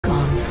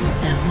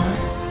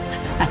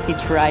I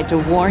tried to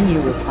warn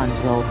you,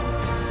 Rapunzel.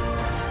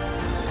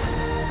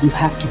 You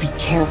have to be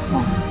careful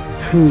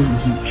who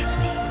you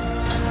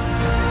trust.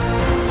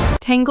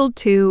 Tangled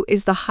 2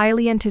 is the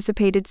highly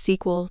anticipated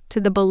sequel to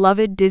the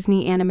beloved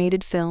Disney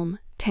animated film,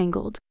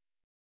 Tangled.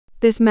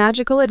 This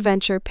magical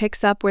adventure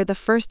picks up where the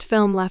first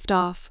film left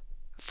off,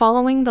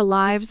 following the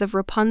lives of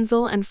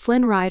Rapunzel and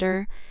Flynn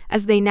Rider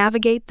as they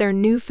navigate their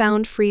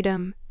newfound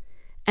freedom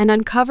and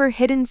uncover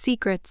hidden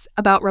secrets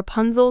about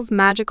Rapunzel's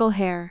magical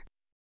hair.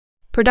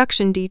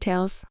 Production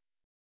details.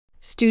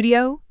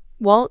 Studio,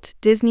 Walt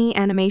Disney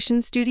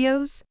Animation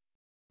Studios.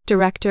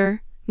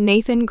 Director,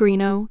 Nathan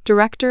Greno,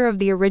 director of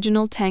the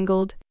original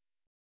Tangled.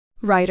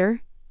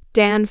 Writer,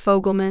 Dan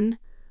Fogelman,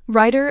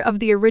 writer of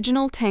the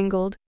original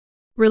Tangled.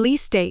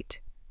 Release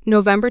date,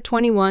 November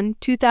 21,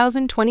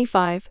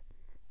 2025.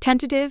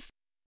 Tentative.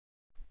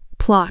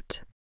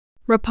 Plot.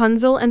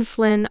 Rapunzel and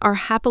Flynn are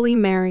happily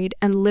married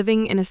and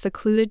living in a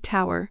secluded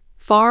tower,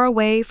 far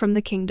away from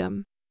the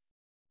kingdom.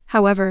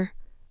 However,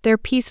 their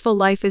peaceful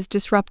life is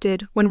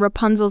disrupted when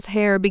Rapunzel's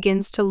hair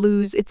begins to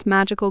lose its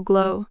magical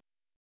glow.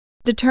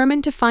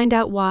 Determined to find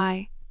out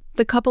why,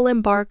 the couple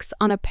embarks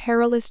on a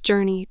perilous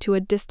journey to a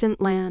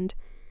distant land,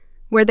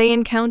 where they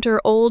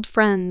encounter old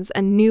friends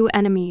and new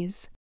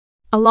enemies.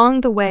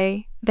 Along the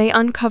way, they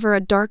uncover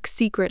a dark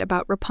secret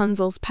about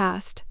Rapunzel's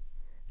past,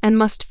 and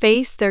must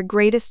face their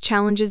greatest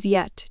challenges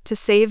yet to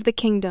save the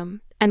kingdom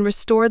and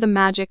restore the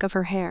magic of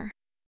her hair.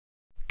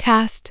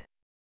 Cast: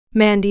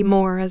 Mandy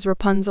Moore as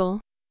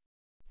Rapunzel,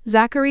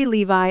 Zachary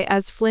Levi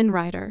as Flynn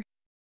Rider,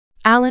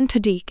 Alan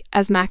Tudyk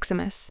as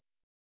Maximus,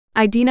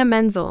 Idina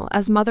Menzel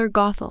as Mother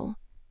Gothel,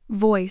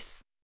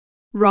 voice,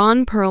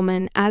 Ron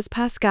Perlman as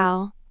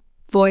Pascal,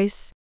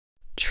 voice.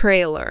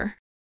 Trailer.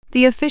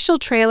 The official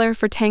trailer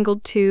for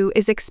Tangled 2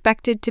 is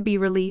expected to be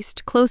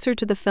released closer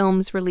to the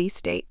film's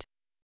release date.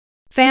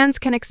 Fans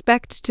can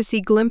expect to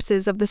see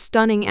glimpses of the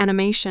stunning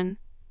animation,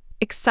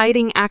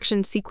 exciting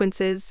action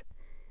sequences,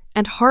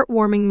 and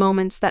heartwarming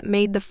moments that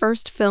made the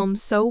first film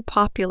so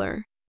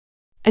popular.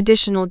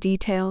 Additional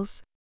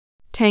details.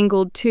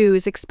 Tangled 2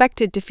 is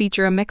expected to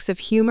feature a mix of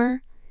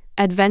humor,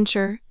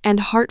 adventure, and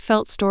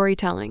heartfelt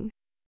storytelling.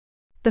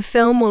 The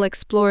film will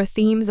explore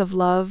themes of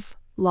love,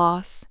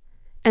 loss,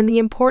 and the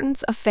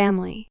importance of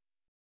family.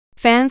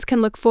 Fans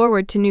can look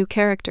forward to new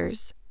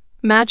characters,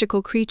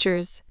 magical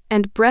creatures,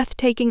 and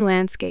breathtaking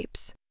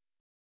landscapes.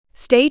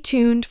 Stay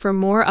tuned for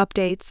more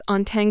updates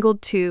on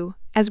Tangled 2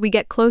 as we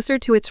get closer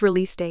to its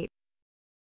release date.